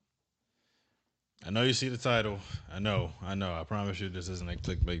I know you see the title. I know. I promise you, this isn't a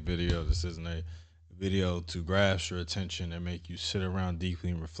clickbait video. This isn't a video to grasp your attention and make you sit around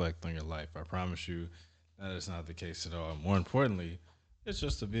deeply and reflect on your life. I promise you that is not the case at all. More importantly, it's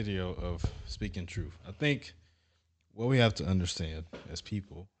just a video of speaking truth. I think what we have to understand as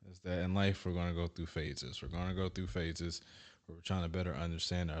people is that in life we're going to go through phases. We're going to go through phases where we're trying to better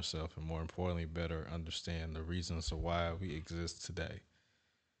understand ourselves and, more importantly, better understand the reasons of why we exist today.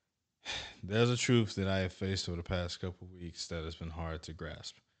 There's a truth that I have faced over the past couple of weeks that has been hard to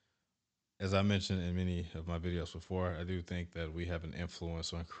grasp. As I mentioned in many of my videos before, I do think that we have an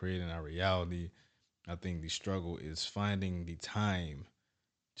influence on creating our reality. I think the struggle is finding the time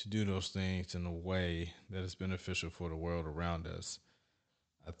to do those things in a way that is beneficial for the world around us.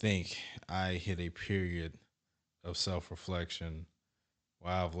 I think I hit a period of self reflection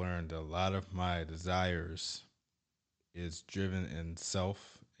where I've learned a lot of my desires is driven in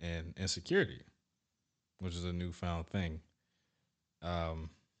self and insecurity, which is a newfound thing. Um,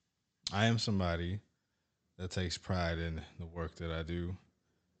 I am somebody that takes pride in the work that I do.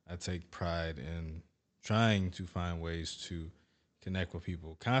 I take pride in trying to find ways to connect with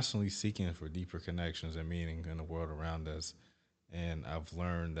people, constantly seeking for deeper connections and meaning in the world around us. And I've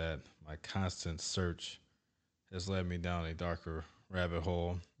learned that my constant search has led me down a darker rabbit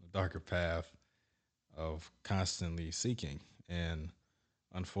hole, a darker path of constantly seeking. And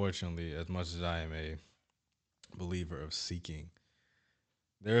unfortunately, as much as I am a believer of seeking,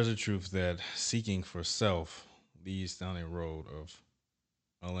 there is a truth that seeking for self leads down a road of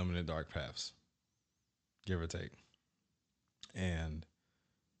unlimited dark paths, give or take. And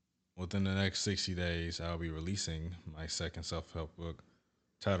within the next 60 days, I'll be releasing my second self help book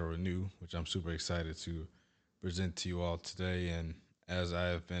titled Renew, which I'm super excited to present to you all today. And as I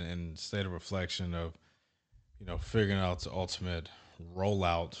have been in a state of reflection of, figuring out the ultimate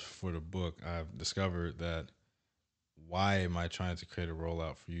rollout for the book, I've discovered that why am I trying to create a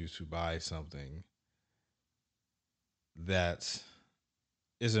rollout for you to buy something that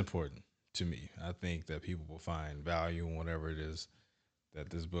is important to me? I think that people will find value in whatever it is that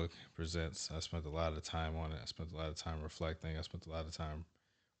this book presents. I spent a lot of time on it. I spent a lot of time reflecting. I spent a lot of time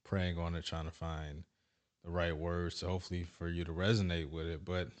praying on it, trying to find the right words to hopefully for you to resonate with it.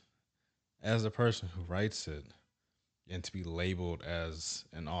 But as a person who writes it and to be labeled as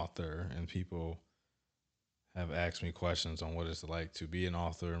an author, and people have asked me questions on what it's like to be an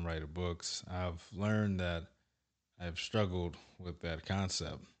author and write books, I've learned that I've struggled with that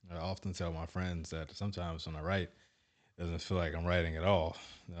concept. I often tell my friends that sometimes when I write, it doesn't feel like I'm writing at all.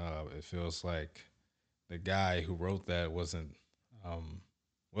 It feels like the guy who wrote that um,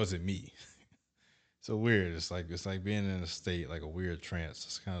 wasn't me. So weird. It's like being in a state like a weird trance.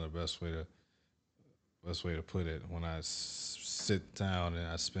 It's kind of the best way to put it. When I sit down and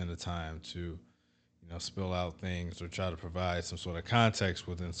I spend the time to spill out things or try to provide some sort of context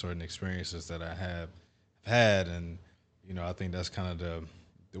within certain experiences that I have had, and I think that's kind of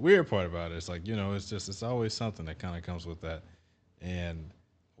the weird part about it. It's like it's always something that kind of comes with that. And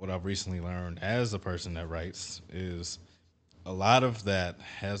what I've recently learned as a person that writes is a lot of that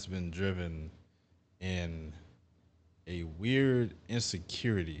has been driven in a weird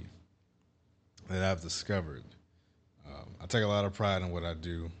insecurity that I've discovered. I take a lot of pride in what I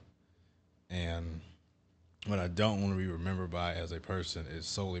do, and what I don't want to be remembered by as a person is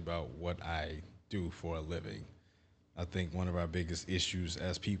solely about what I do for a living. I think one of our biggest issues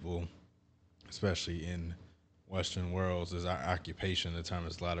as people, especially in Western worlds, is our occupation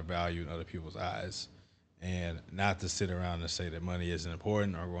determines a lot of value in other people's eyes. And not to sit around and say that money isn't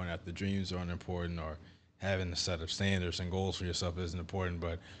important or going after dreams aren't important or having a set of standards and goals for yourself isn't important.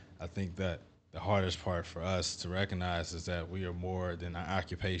 But I think that the hardest part for us to recognize is that we are more than our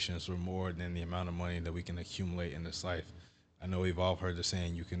occupations. We're more than the amount of money that we can accumulate in this life. I know we've all heard the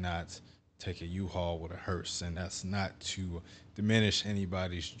saying, you cannot take a U-Haul with a hearse, and that's not to diminish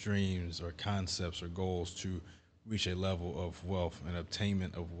anybody's dreams or concepts or goals to reach a level of wealth and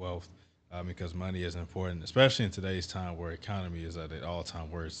obtainment of wealth, because money is important, especially in today's time where economy is at an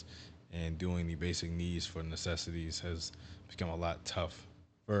all-time worst, and doing the basic needs for necessities has become a lot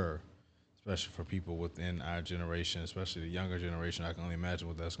tougher, especially for people within our generation, especially the younger generation. I can only imagine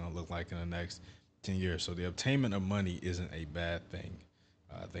what that's going to look like in the next 10 years. So the obtainment of money isn't a bad thing.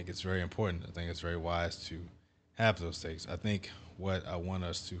 I think it's very important. I think it's very wise to have those things. I think what I want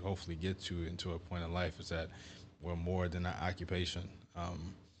us to hopefully get to into a point in life is that we're more than our occupation.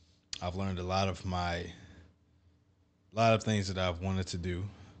 I've learned a lot of things that I've wanted to do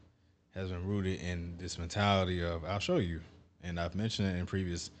has been rooted in this mentality of I'll show you, and I've mentioned it in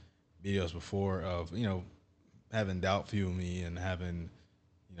previous videos before of having doubt fuel me and having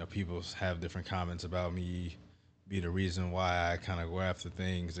people have different comments about me, be the reason why I kind of go after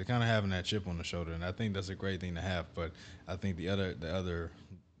things. They're kind of having that chip on the shoulder, and I think that's a great thing to have. But I think the other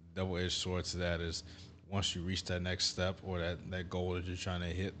double edged sword to that is once you reach that next step or that goal that you're trying to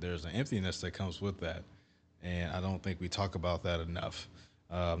hit, there's an emptiness that comes with that, and I don't think we talk about that enough.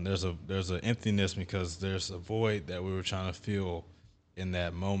 There's an emptiness because there's a void that we were trying to fill in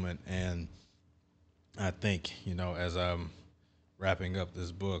that moment, and I think as I'm wrapping up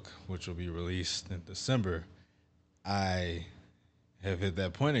this book, which will be released in December, I have hit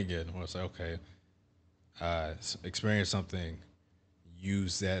that point again where it's like, okay, experienced something,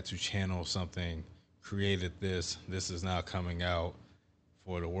 use that to channel something, created this. This is now coming out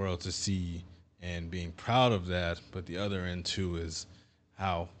for the world to see and being proud of that. But the other end too is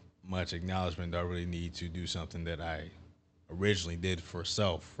how much acknowledgement do I really need to do something that I originally did for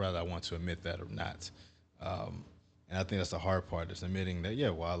self, whether I want to admit that or not. Um, and I think that's the hard part is admitting that, yeah,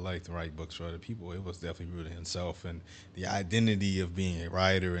 well, I like to write books for other people. It was definitely rooted in self and the identity of being a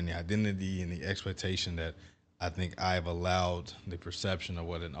writer and the identity and the expectation that I think I've allowed the perception of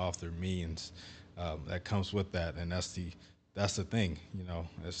what an author means that comes with that. And that's the thing,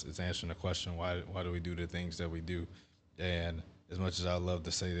 it's answering the question, why do we do the things that we do? And as much as I love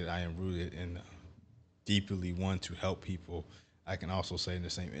to say that I am rooted in deeply want to help people, I can also say in the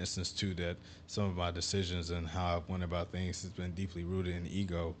same instance too that some of my decisions and how I've went about things has been deeply rooted in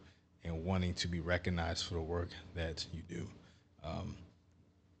ego and wanting to be recognized for the work that you do. Um,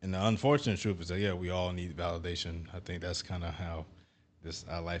 and the unfortunate truth is that yeah, we all need validation. I think that's kind of how this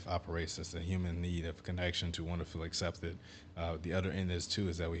our life operates. It's a human need of connection to want to feel accepted. The other end is too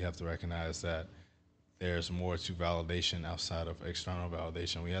is that we have to recognize that there's more to validation outside of external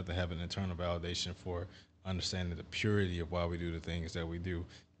validation. We have to have an internal validation for understanding the purity of why we do the things that we do.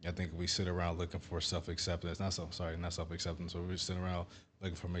 I think if we sit around looking for self acceptance, not self acceptance, but we're sitting around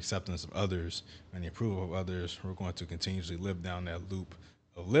looking for acceptance of others and the approval of others, we're going to continuously live down that loop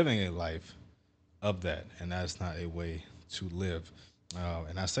of living a life of that, and that's not a way to live.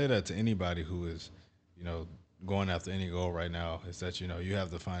 And I say that to anybody who is, you know, going after any goal right now. Is that you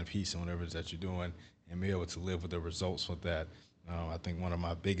have to find peace in whatever it is that you're doing and be able to live with the results with that. I think one of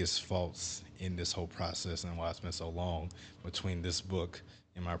my biggest faults in this whole process and why it's been so long between this book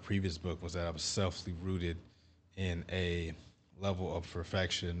and my previous book was that I was selfly rooted in a level of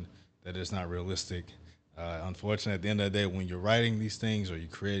perfection that is not realistic. Unfortunately, at the end of the day, when you're writing these things or you're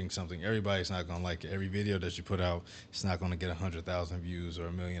creating something, everybody's not going to like it. Every video that you put out, it's not going to get 100,000 views or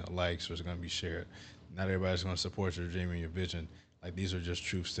a million likes or it's going to be shared. Not everybody's going to support your dream and your vision. Like these are just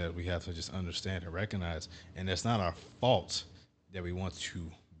truths that we have to just understand and recognize. And it's not our fault that we want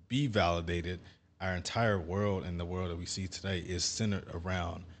to be validated. Our entire world and the world that we see today is centered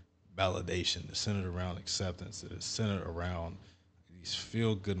around validation. It's centered around acceptance. It is centered around these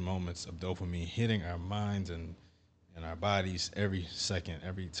feel good moments of dopamine hitting our minds and our bodies every second,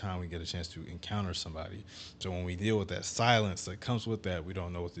 every time we get a chance to encounter somebody. So when we deal with that silence that comes with that, we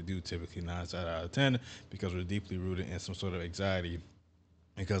don't know what to do typically 9 out of 10 because we're deeply rooted in some sort of anxiety.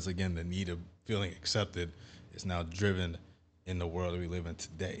 Because again, the need of feeling accepted is now driven in the world that we live in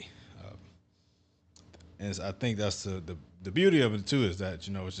today. Um, and I think that's the beauty of it too is that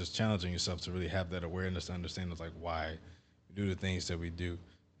it's just challenging yourself to really have that awareness to understand like why we do the things that we do.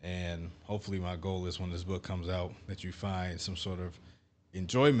 And hopefully, my goal is when this book comes out that you find some sort of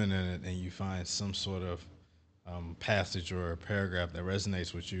enjoyment in it and you find some sort of passage or a paragraph that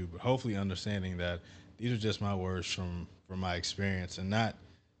resonates with you. But hopefully, understanding that these are just my words from my experience and not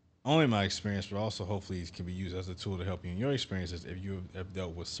only my experience, but also hopefully it can be used as a tool to help you in your experiences if you have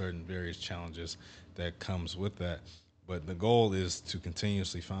dealt with certain various challenges that comes with that. But the goal is to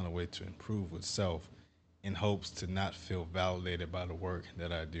continuously find a way to improve with self in hopes to not feel validated by the work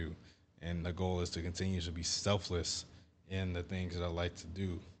that I do. And the goal is to continue to be selfless in the things that I like to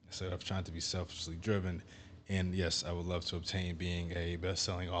do instead of trying to be selfishly driven. And yes, I would love to obtain being a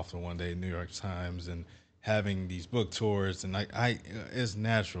best-selling author one day, New York Times, and having these book tours. And it's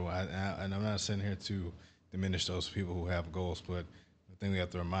natural. And I'm not sitting here to diminish those people who have goals, but I think we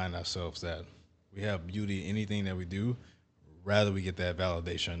have to remind ourselves that we have beauty in anything that we do, rather we get that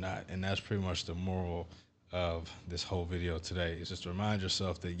validation or not. And that's pretty much the moral of this whole video today. Is just to remind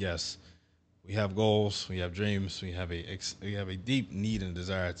yourself that yes, we have goals, we have dreams, we have a deep need and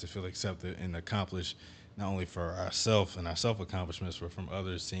desire to feel accepted and accomplished, not only for ourselves and our self accomplishments, but from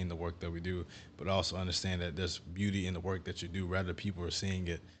others seeing the work that we do, but also understand that there's beauty in the work that you do, whether people are seeing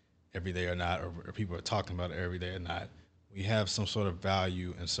it every day or not, or people are talking about it every day or not. We have some sort of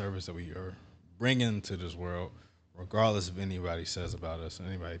value and service that we are bringing to this world, regardless of anybody says about us,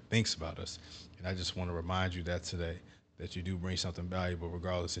 anybody thinks about us. And I just want to remind you that today that you do bring something valuable,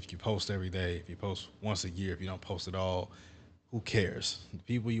 regardless if you post every day, if you post once a year, if you don't post at all. Who cares? The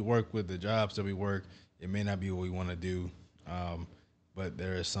people you work with, the jobs that we work, it may not be what we want to do, um, but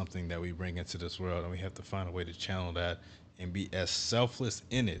there is something that we bring into this world, and we have to find a way to channel that and be as selfless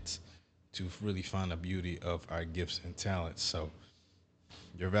in it to really find the beauty of our gifts and talents. So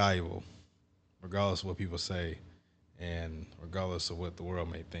you're valuable, regardless of what people say, and regardless of what the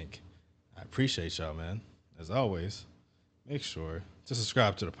world may think. I appreciate y'all, man. As always, make sure to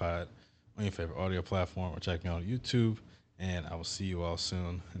subscribe to the pod on your favorite audio platform or check me out on YouTube. And I will see you all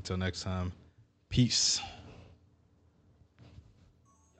soon. Until next time, peace.